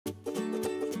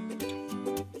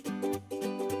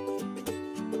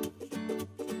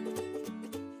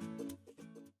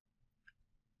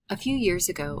A few years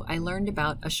ago, I learned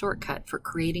about a shortcut for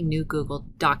creating new Google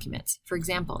documents. For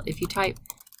example, if you type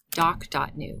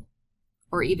doc.new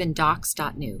or even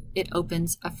docs.new, it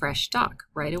opens a fresh doc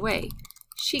right away.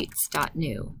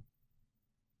 Sheets.new.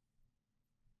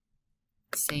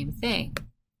 Same thing.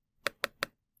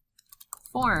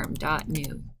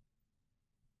 Form.new.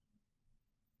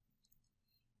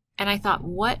 And I thought,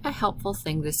 what a helpful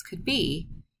thing this could be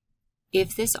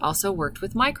if this also worked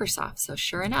with Microsoft. So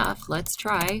sure enough, let's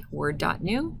try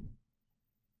Word.new.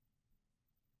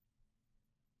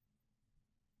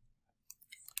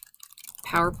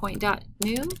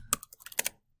 PowerPoint.new.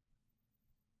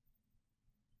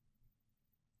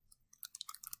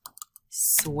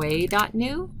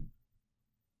 Sway.new.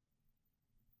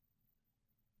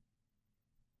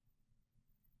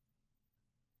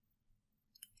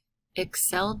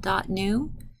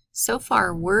 Excel.new. So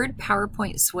far, Word,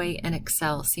 PowerPoint, Sway, and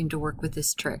Excel seem to work with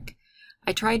this trick.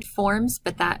 I tried Forms,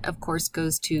 but that, of course,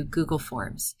 goes to Google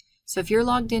Forms. So if you're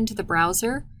logged into the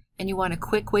browser and you want a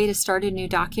quick way to start a new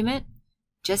document,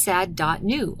 just add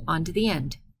 .new onto the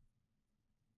end.